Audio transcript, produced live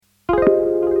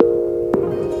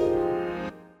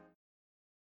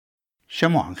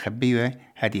شموعن خبيوة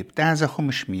هدي بتعزخ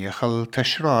مش ميخل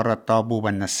تشرار الطابوب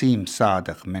النسيم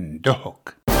صادق من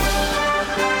دهك.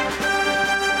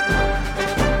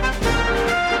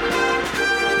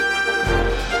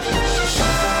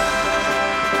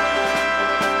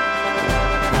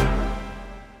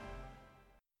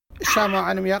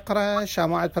 شامع يقرأ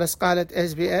شامع برسقالة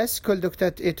SBS كل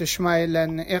دكتة إيتو شمايل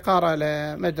لن إقارة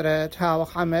لمدرة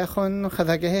هاوخ عميخن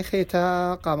خذقه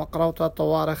خيتا قام قروطة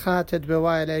طوارخات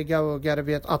بوايلة جو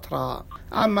قربية أطرا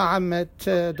عمت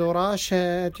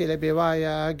دوراشة إلى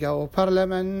بواية جو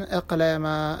برلمان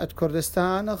إقليمة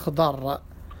كردستان خضر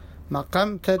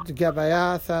مقامة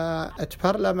قبياثة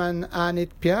برلمان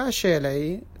آنت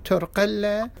بياشيلي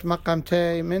ترقلة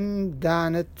مقامتي من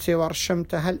دانت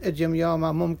ورشمت هل اجيم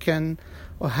يوما ممكن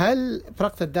وهل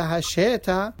برقت داها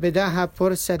شيتا بداها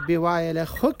فرصة بوايلة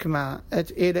حكمة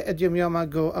إلى اجيم يوما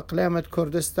جو اقليمة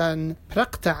كردستان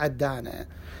برقت عدانة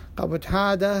قبت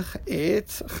هذا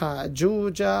إيت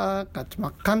خاجوجة قد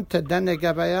مقامت دان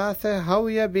قبياثة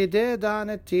هوية بدي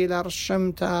دانت إلى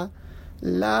رشمتا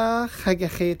لا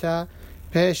خيتا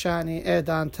بيشاني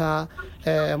إيدانتا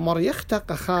مريختا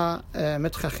قخا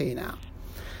متخخينا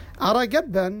أرى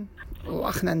قبا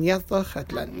وأخنا نيضخ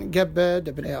أتلن قبد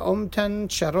ابن أمتن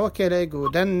شروكي لي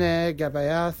قودن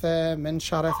قبياثة من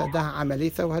شارثة ده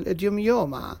عمليثة وهالإديوم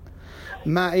يوما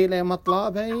ما إلي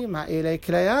مطلبي ما إلي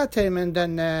كلياتي من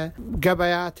دن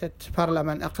قبيات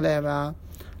برلمان أقليمة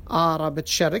أرى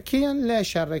بتشاركيا لي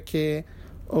شاركي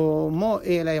ومو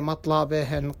إلي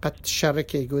مطلبهن قد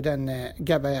شركي قدن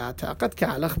قبياتا قد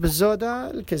كعلخ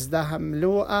بالزودة الكزداها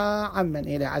ملوءة عمن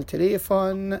إلي على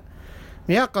التليفون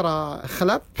يقرأ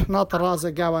خلب ناطر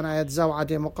رازق قاونا يتزوع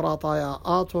ديمقراطايا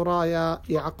آطورايا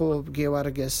يعقوب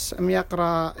قيورقس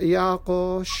يقرأ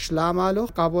ياقو شلامالو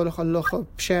قابولو خلوخ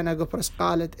بشينا قبرس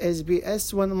قالت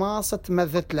SBS ونماصت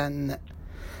مذتلن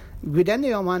قدن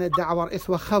يومان الدعوار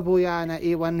إثوى خبويانا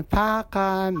إيوان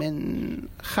باقا من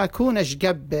خاكونش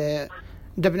قب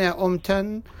دبنا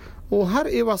أمتن وهر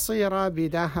إيوى صيرة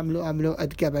بداها أملو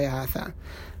أدقبياثا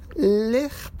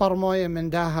ليخ برموية من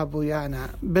داها بويانا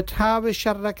بتهاوي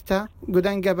شركتا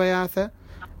قدن قبياثا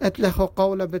اتلخو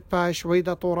قولة بتباش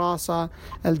ويدا طوراسة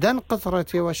الدن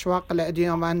قطرتي وشواق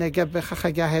لأديوم أنا قب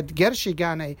خخجاهد قرشي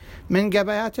قاني من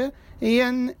قبياته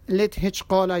ين لتهج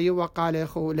قولة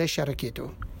يوقاليخو لشركتو.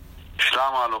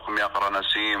 شلام عليكم يا قرا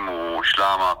نسيم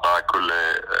وشلام قا كل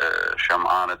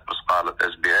شمعانة برسقالة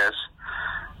SBS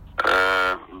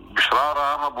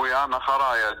بشرارة هبويانا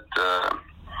خرايت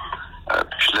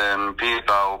بشلين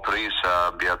بيتا وبريسا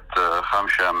بيت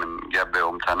خمشة من جبه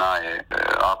ومتناية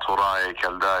آطوراي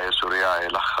كالداي سورياي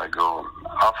لخقو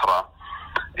أفرا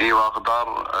إيوا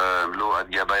أقدر ملوءة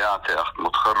جبياتي أخت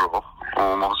متخرو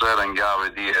ومغزيرا قاوي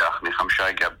دي أخني خمشة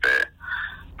جبه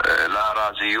لا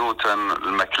رازيوتن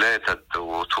المكليتت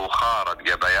وتوخارت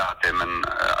جبياتي من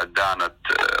أدانت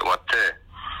واتي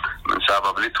من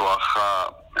سبب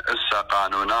لتوخا إسا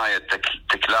قانوناية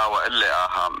تكلاوة اللي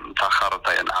آها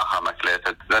متأخرتين آها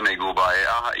مكليتت لن يقوباي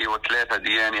آها إيوة كليتة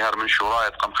دياني هر من شوراية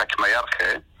قم حكمة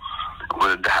يرخي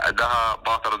ودها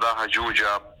باطر داها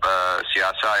جوجة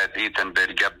سياساية إيتن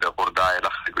بالقبة قرداية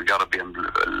لخك وقربي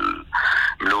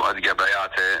ملوءة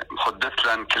جبياتي خدت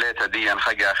لن كليتة ديان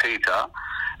خقا خيتا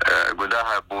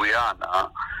قداها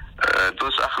بويانا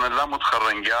دوس أخنا لا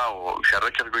متخرنجا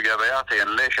وشركة بقبياتي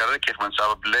يعني ليه شركة من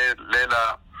سبب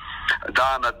ليلة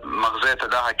دانت مغزيتها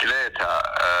داها كليتها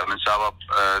من سبب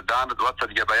دانت وقت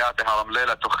قبياتي هرم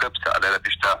ليلة تخبتها ليلة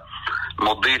بيشتا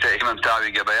مضيتها إيمان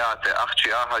تاوي قبياتي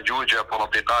أختي آها جوجة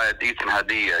بوليتيقاية إيتن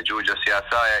هدية جوجة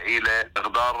سياساية إلى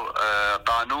إغدار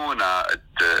قانونا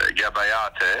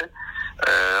قبياتي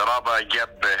رابع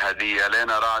جب هدية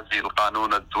لنا رازي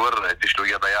القانون الدور تشلو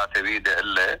جبيات بيده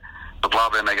إلا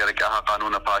بطلابة نقرك آها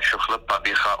قانون باشو خلطة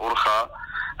بيخا أرخا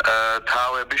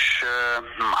تهاوي بش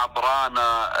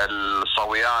عبرانا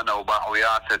الصويانة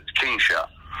وباعويات كينشا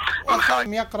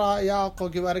أخام يقرأ ياقو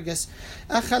قبرقس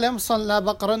أخل مصلى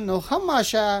بقرنو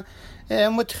خماشا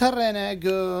متخرنة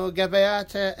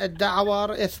قبيات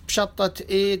الدعوار إث بشطة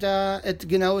إيدا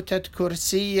اتقنوتت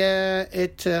كرسية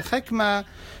اتخكمة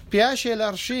بياشي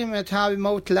الارشيمة هاوي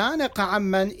موت لانق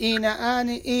عمن إينا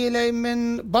آني إيلي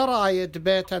من برايد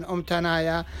بيتا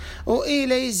أمتنايا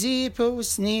وإيلي زيب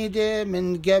وسنيدة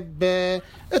من قب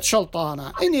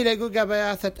اتشلطانة إني لقو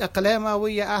قبياثة إقليمة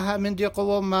ويا أها من دي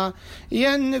قوما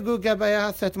ينقو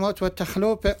قبياثة موت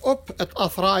والتخلوبة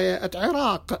اتأثرايا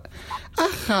اتعراق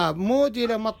أخا مودي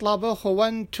لمطلبه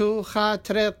وانتو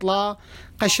خاتري طلا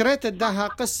قشريت الدها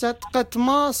قصة قد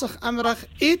ماسخ أمرخ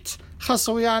إت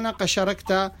خصويانا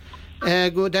قشركتا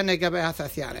قودنا قبياثة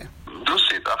ثيانة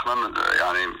دوسيت اخنا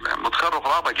يعني متخرف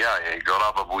رابع جاي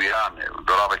قرابة بويان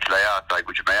قرابة كليات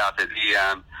وجمعيات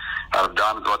ديان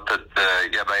اردان دوتت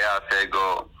جبايات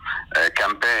جو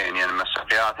كامبين يعني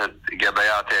مسحيات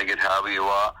جبايات قد هاوي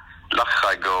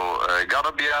ولخا جو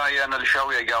قربيا يعني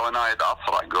الشوية قاونايد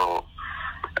أفرق جو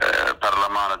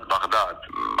برلمان بغداد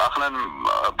اخنا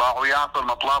باعويات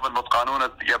المطلب المتقانون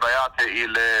جبايات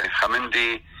الى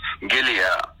خمندي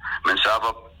قليا من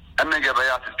سبب ان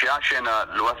جبايات الفياشنا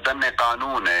الوفدني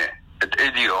قانونه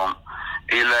اديوم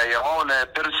الى يعول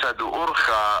برسد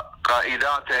وارخى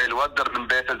قائداته الودر من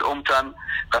بيت الامتن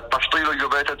قد تشطيل جو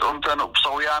بيت الامتن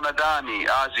وبصويانا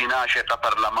داني ازي ناشقه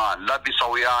برلمان لا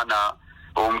بصويانا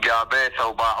ومقابيثة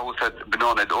وباعوثة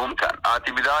بنون الأمتن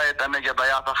آتي بداية أن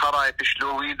جبايات خرائط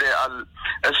شلويدة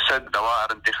السد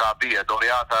دوائر انتخابية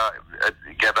دورياتها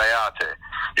جباياته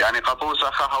يعني قطوس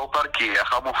أخها وبركي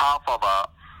أخا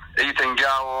محافظة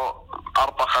تنجاو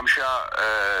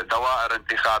 4-5 دوائر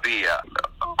انتخابية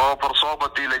أو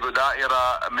برصوبتي لقو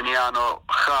دائرة منيانو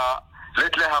خا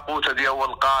لتلها قوتة دي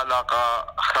أول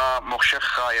قالقة خا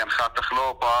مخشخة يعني خا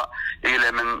تخلوبة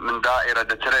إلى من دائرة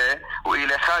دتري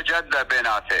وإلى خا جدة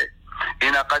بيناته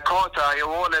إنا قكوتا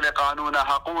يولي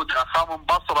لقانونها قوتها خا من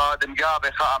بصرة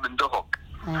دنقابي خا من دهك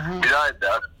بداية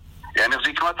ده يعني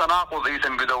زيك ما تناقض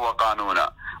إيثن قدوة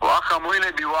قانونا وأخا مويلة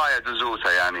بواية دزوسة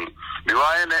يعني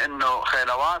بواية لأنه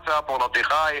خيلواتها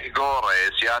بوليتيقاي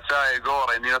قوري سياساي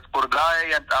قوري نيت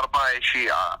قرداي ينت أرباي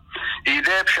شيعة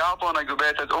إيديب شاطونا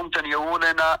قبيت الأمتن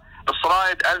يولنا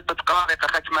إصرايد ألبت قارقة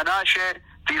ختمناشي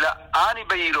تلا آني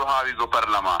بيلو هاوي قو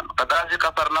برلمان قد أزيق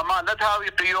برلمان لا تهاوي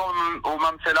قيوم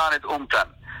وممثلان أمتن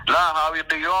لا هاوي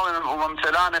قيوم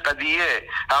وممثلان قدية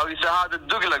هاوي سهاد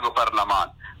الدقلة قو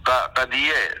برلمان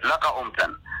قدية لقى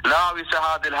أمتن لا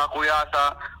وسهاد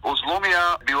الهقوياتا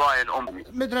وظلميا بواي الأم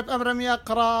مدرب أمرم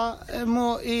يقرأ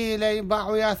مو إلي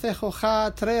باعوياث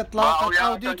وخات ريط لاقت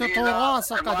أوديتو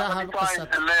طوراسة قداها بقصة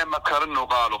اللي ما كرنو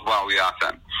قالوا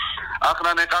باعوياثا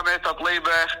أخنا نقامي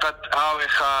تطليبه قد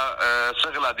هاويخا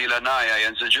صغلة دي لنايا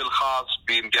ينسجل خاص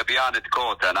بمجبيانة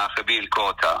كوتا ناخبيل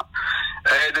كوتا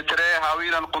دتري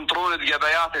هاويلا قنطرون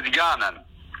جبايات دقانا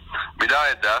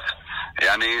بداية دخ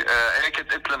يعني هيك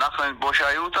اتلن اخلن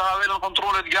بوشايوتا هاويلا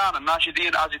قنطرون دقانا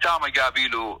الناشدين ازيتاما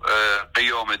قابيلوا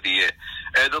قيوم دي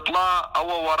اطلاع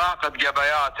او وراقة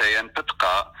جباياته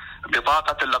ينتقى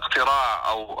بطاقة الاقتراع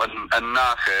او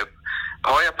الناخب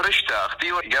هو يبرشتا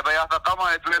اختي جباياته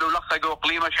قما يتويلوا لخقوا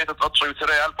قليمة شيء تتقصوا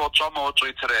يتري 1900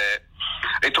 يتري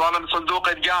اتوالا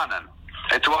صندوق دقانا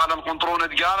اتوالا قنطرون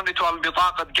دقانا اتوالا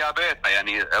بطاقة جابيتنا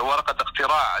يعني ورقة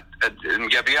اقتراع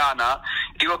جبيانا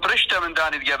ايوه برشتا من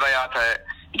داني جباياته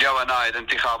جوانايد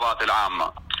انتخابات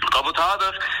العامة قبط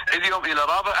هذا اليوم الى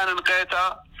رابع انا نقيته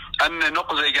ان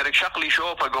نقزي قرق شقلي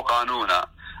شوفه قانونا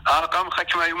انا قم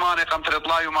خكمه يماني قم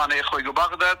ترطلا يماني اخوي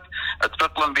بغداد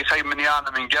اتفقلن بخيم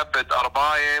منيانا من جبت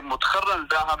ارباية متخرن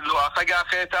داهم لو اخقا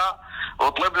خيتا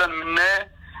وطلب لن منه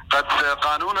قد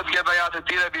قانون الجبايات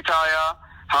التيلة بتايا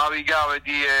هاوي قاوة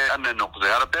دي ان النقزي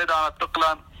هربيد انا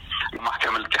اتفقلن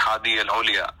المحكمة الاتحادية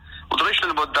العليا ودريش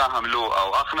لنبداهم لو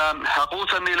او اخنا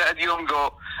حقوثني لأديهم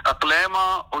جو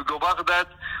اقليمة وجو بغداد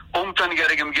امتن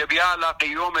قرق مجبيالا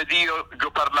قيوم دي جو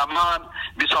برلمان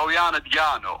بصويان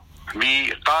دجانو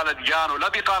بقالة جانو لا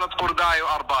بقالة قرداي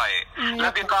وأرباي لا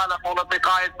بقالة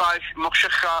بوليتيقاية باش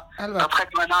مخشخة تدخك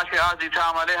مناشي هذه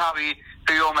تعمل لها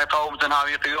قيوم قوم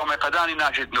تنهاوي قيوم قداني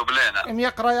ناشد نبلينا ام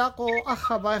يقرأ ياقو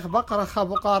أخ بايخ بقرة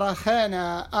خبقارة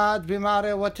خينا آد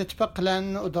بماري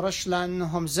وتتبقلن ودرشلن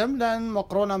هم زملن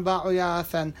مقرونا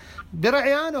باعوياثا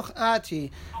برعيانو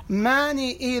آتي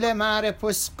ماني إلى ماري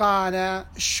بوسقانا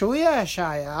شوية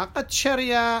شايا قد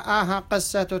شريا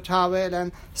قصة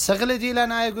تهاويلا سغل دي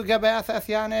لنا يقو قباث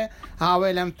أثياني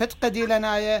هاويلا فتق دي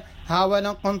لنا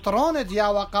هاويلا قنطرون ديا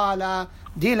وقالا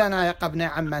دي لنا يقبني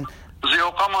عمن زي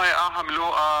وقما اهم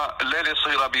لوقا الليلة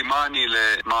صيرة بماني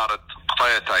لمارت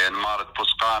قطيتا يعني مارت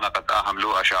بوسقانا قد اهم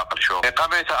لوقا شاقل شو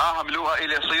قميت اهم لوقا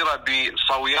الى صيرة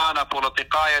بصويانا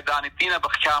بوليتيقاية دانتينا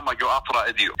بخكامة جو اطرا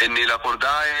اديو اني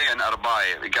لقرداية يعني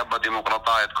ارباية قبة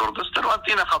ديمقراطاية كردستان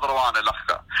وانتينا خضروانة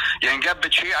لخكا يعني قبة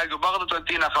شيعة جو بغداد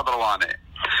وانتينا خضروانة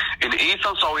ان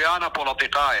ايثن صويانا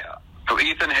بوليتيقاية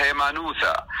وايثن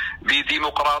هيمانوثا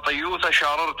بديمقراطيوثا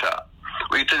شاررتا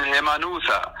ويتن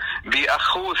هيمانوثا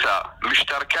بأخوثا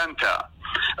مشتركنتا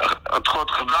ادخل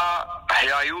خضاء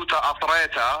حيايوتا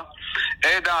أطريتا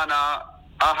ايدانا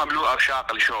اهم لو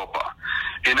ارشاق الشوبة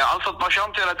هنا ألصد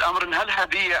بشامتلة أمر هل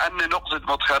هدية أن نقصد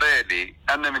متخريلي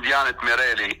أن مديانة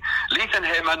ميريلي ليتن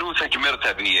هيمانوثا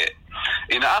كمرتا بيه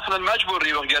هنا أخذ المجبور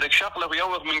يوغ جارك شقله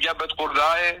ويوغ من جبة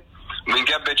قرداية من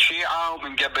جبة شيعة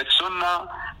ومن جبة سنة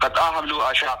قد أهم لو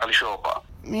أرشاق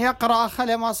الشوبة يقرأ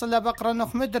خلي ما صلى بقرا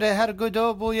نخ مدري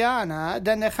هرقدو بويانا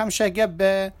دني خمشة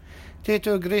قبة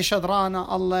تيتو قريش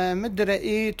درانا الله مدري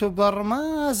ايتو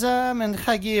برمازة من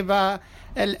خجيبة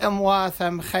الأمواثة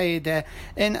مخيدة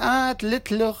إن آت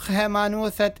لتلخ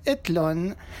همانوثة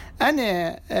إتلون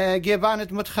أنا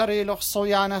جيبانت متخري لخ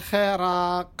صويانة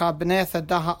خيرا قبنيثة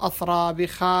دها أثرى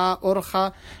بخا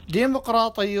أرخى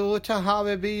ديمقراطيوتا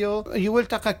هاوي بيو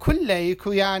يولتقى كله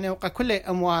كويانة وقا كله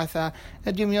أمواثة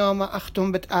ديم يوم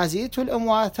أختم بتآزيتو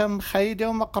الأمواثة مخيدة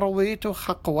ومقرويتو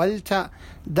خقولتا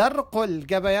درقل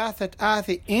قبياثة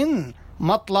آثي إن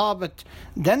مطلبت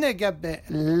دنا قبة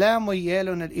لا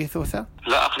ميالون الإيثوثة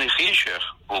لا أخني خي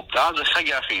شيخ وبتاز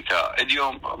خجا خيتا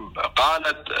اليوم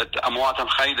قالت أموات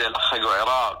خيدة لخجوا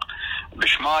عراق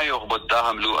بشمايو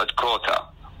بداهم لو أدكوتا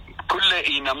كل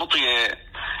إينا مطية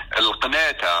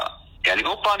القناتا يعني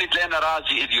أوباني تلينا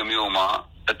رازي اليوم يوما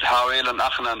تهاويلا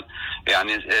أخنا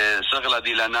يعني سغلة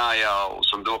دي لنايا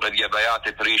وصندوق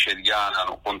الجبايات بريشة جانا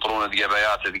وقنطرون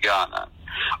الجبايات جانا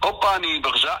أوباني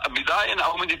بغزاء بداية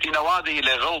أو من نوادي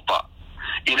لغلطة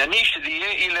إن نيش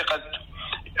ذي إلى قد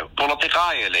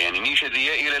بوليتيقاية يعني نيش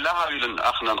ذي إلى لها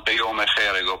أخنا قيوم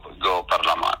خير جو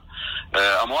برلمان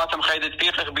أمواتهم خيدة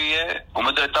بيقخ بيه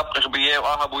ومدري تبقخ بيه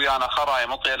وأهبوا يانا خراي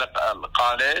مطيع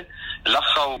قالي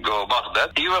لخوا جو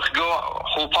بغداد يوخ جو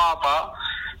خطاطة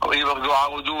ويوخ جو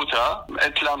عودوتا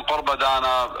اتلان قرب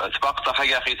دانا سبقت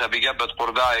حاجة خيتا بقبت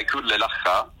قرداي كل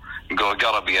لخا جو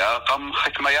قربيا قم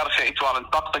حكمة يرخي إتوال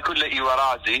انطقت كل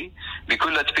إيورازي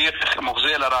بكل تبيق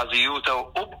مغزيلة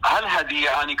رازيوتا هل هدية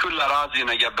يعني كل رازي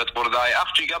نجبت قرداي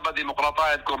أختي قبت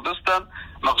ديمقراطية كردستان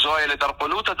مغزوية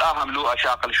لترقلوتة أهم لو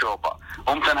أشاق الشوبة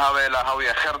ممكن هاويلا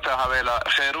هاوية خيرتا هاويلا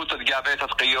خيروتة قابيتة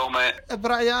قيومة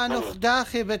برعيان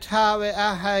داخي بتهاوي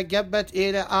أها قبت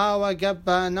إلى آوى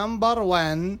قبة نمبر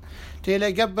 1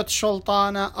 تيلي قبت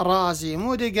شلطانة رازي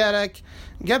مودي قالك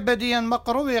قبة ديا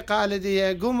مقروي قال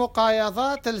ديا قو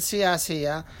مقايضات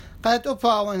السياسية قد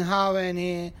أباون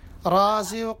هاويني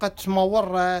رازي وقد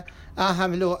تمور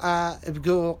أهم لو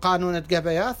بقو قانون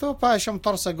قبياثو باشم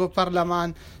ترسقو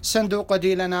برلمان صندوق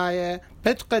دي لناية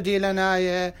بتق دي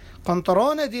لناية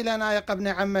قنطرون دي لناية قبل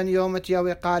عمن يوم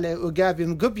يوي قال وقابي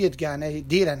مقبيت قاني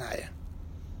دي لناية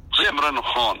زي مرنو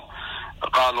خون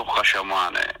قالوا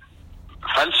خشمانة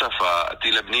فلسفة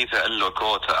دي لبنيثة اللو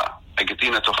كوتا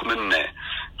اقتينا تخمني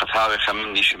قد هاوي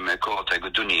خمني شمي كوتا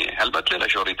قدنيا هل بتلي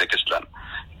لشوريتك اسلام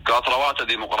قاطروات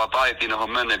ديمقراطية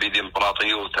تينهم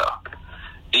بديمقراطيوتا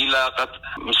إلى قد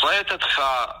مصيتت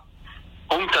خا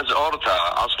أمتز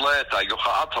أورتا أصليتا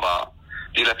يخا أطرا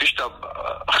إلى فيشتب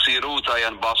خسيروتا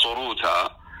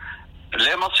ينباصروتا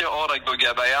ليه مصي أورك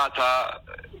بجابياتا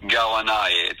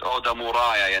جاونايت أو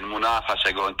دمورايا ين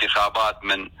منافسة جو انتخابات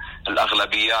من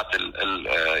الأغلبيات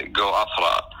جو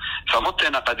أطرا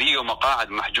فمتنا قديو مقاعد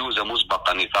محجوزة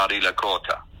مسبقا نقاري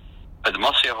لكوتا قد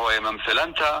مصي هو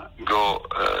ممثلنتا جو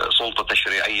سلطة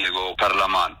تشريعية جو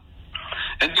برلمان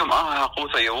عندهم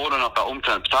قوثة يقولون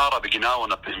قومتا بتارة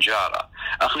بجناونا بنجارة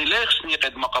أخني ليش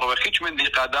قد مقروخيش من دي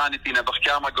قاداني تينا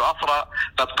بخكامة جو أفرا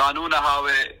قد قانون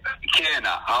هاوي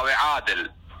كينا هاوي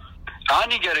عادل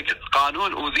أني قريك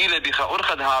قانون أذيل بخا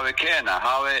أرخد هاوي كينا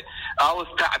هاوي أو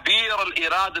تعبير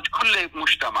الإرادة كل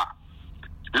مجتمع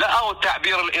لا أو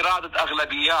تعبير الإرادة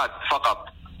أغلبيات فقط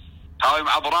هاوي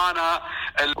معبرانا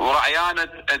ورعيانة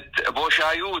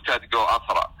بوشايوتا جو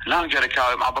أفرا لا نقريك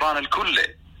هاوي معبرانا الكل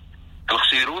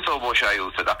الخسيروثة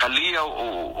وبوشايوثة أقلية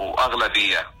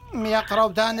وأغلبية يقرأ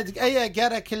داند أي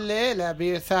جرك الليلة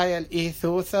بثايا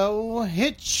الإيثوثة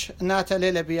وهج نات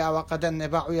ليلة بيا وقد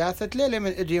النباعياثة ليلة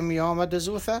من إديم يوم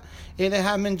دزوثة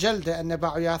إليها من جلدة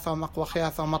النباعياثة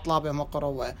ومقوخياثة ومطلابة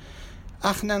مقروة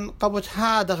أخنا قبط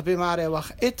هادغ بماري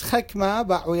وخ إتخكما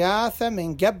بعوياثة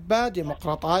من قبة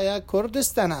ديمقراطية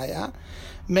كردستانية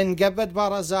من قبد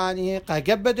بارزاني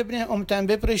قبد ابنه أمتن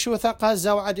ببريشوثة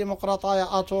قازوا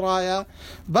ديمقراطية أطورايا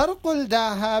برقل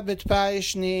داها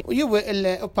بتبايشني ويوي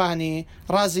إلا أباني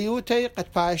رازيوتي قد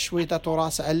بايش ويدا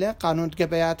طراس إلا قانون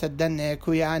قبيات الدنيا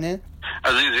كوياني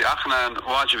عزيزي أخنا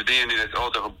واجب ديني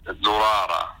لتأوضغ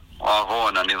الدرارة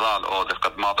وهونا نضال أوضغ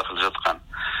قد ما دخل زدقا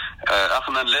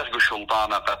أخنا ليخقو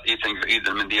الشلطانة قد إيتن إيد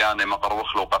المنديانة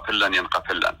مقروخلو قفلا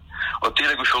ينقفلا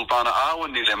وتيلقوا شلطانة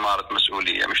آوني لمارة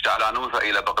مسؤولية مش تعلانوثة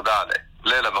إلى بغدالة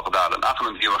ليلة بغدالة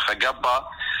أخنا في وخقبة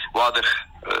وادخ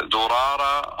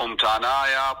درارة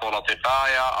أمتانايا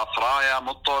بوليتيقايا أطرايا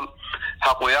مطل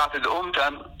حقويات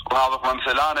الأمتن وهذا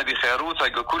ممثلانا بخيروثة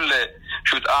كل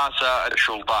شد آسى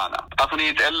الشلطانة أخني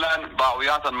يتألن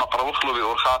باويات مقروخلو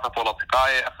بأرخاثة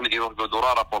بوليتيقايا أخني يوخقو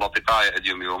درارة بوليتيقايا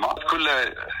أديوم يوما كل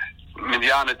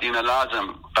مديانة دينا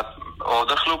لازم قد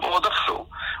أودخلوا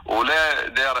ولا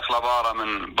دير خلبارة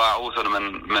من باعوث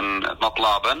من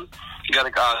مطلابا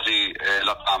قالك آزي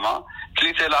لقامة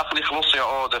كليتي لأخني خلص يا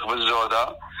أودخ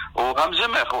بالزودة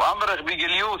وهمزمخ وأمرخ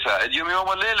بقليوثة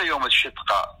يوم الليلة يوم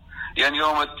الشتقة يعني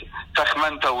يوم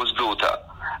تخمنته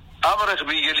وزدوته أمرخ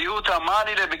بقليوثة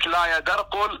ماني لبكلايا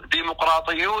درقل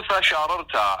ديمقراطيوثة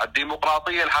شاررتها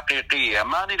الديمقراطية الحقيقية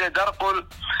ماني لدرقل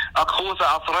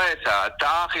أخوثة أثريتها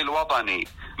التآخي الوطني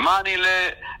ماني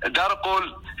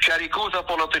لدرقل شركوثة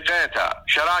بوليتيكيتها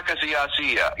شراكة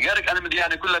سياسية يارك أنا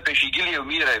مدياني كلها بيشي قلي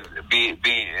وميرة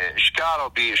بإشكاره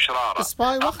بإشراره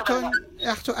سباي وقتن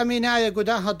أختن أمينايا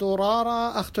قداها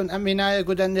دورارة أختن أمينايا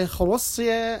قدان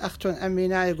خلصية أختن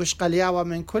أمينايا قش قلياوة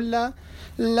من كلها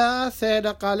لا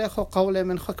ثيدا قاليخو قولي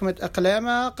من حكمة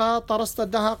إقليمة قا طرست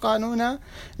الدها قانونا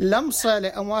لمصة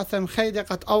لأمواثم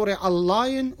خيدقة أوري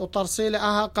اللاين وترسيل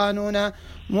أها قانونا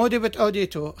مودبت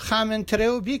أوديتو خامن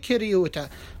تريو بيكريوتا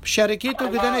بشركيتو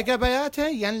قدنا قبياته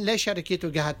ين لي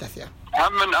شركيتو قهات تثيا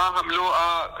هم من أهم لوء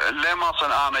لما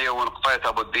صنعنا يوم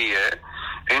قطيتها بدية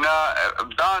هنا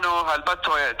بدانو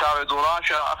هالبتو تاوي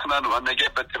دوراشا أخنا وأن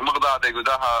جبت مقداد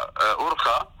قداها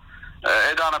أرخة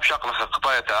إذا أنا بشغل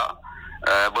قطيتها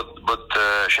بد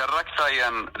شركتها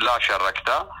ين لا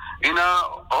شركتها هنا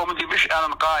أمدي بش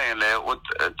أنا قايلة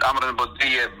وأمر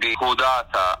بدية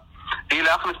بهوداتها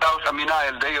إلى أخنا تاوي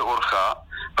أمينايا لدي أرخة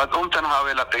قد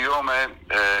أمتنها لك يوم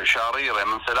شاريرة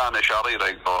من ثلاثة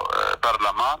شاريرة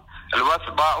برلمان الوث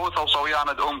باعوثة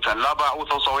وصويانة أمتن لا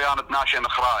باعوثة وصويانة ناشن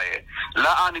خراية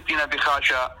لا آني فينا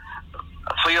بخاشة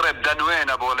صيرة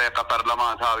بدنوين بوليقة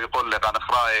برلمان هاوي يقول لك أنا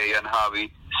خراية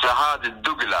ينهاوي سهاد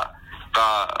الدقلة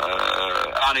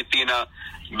آني فينا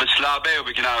بسلابي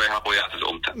وبقناوي هقويات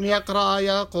الأمتن يقرأ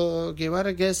ياقو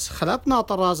جيورجس خلبنا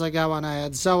طرازة قاوانا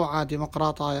يتزوعة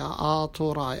ديمقراطية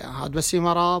آطورايا هاد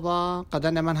بسيمة رابا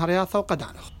قدنا من هرياثة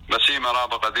وقدانه بسيمة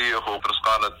رابا قديه وفرس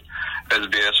قالت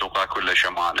SBS وقا كل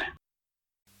شمانه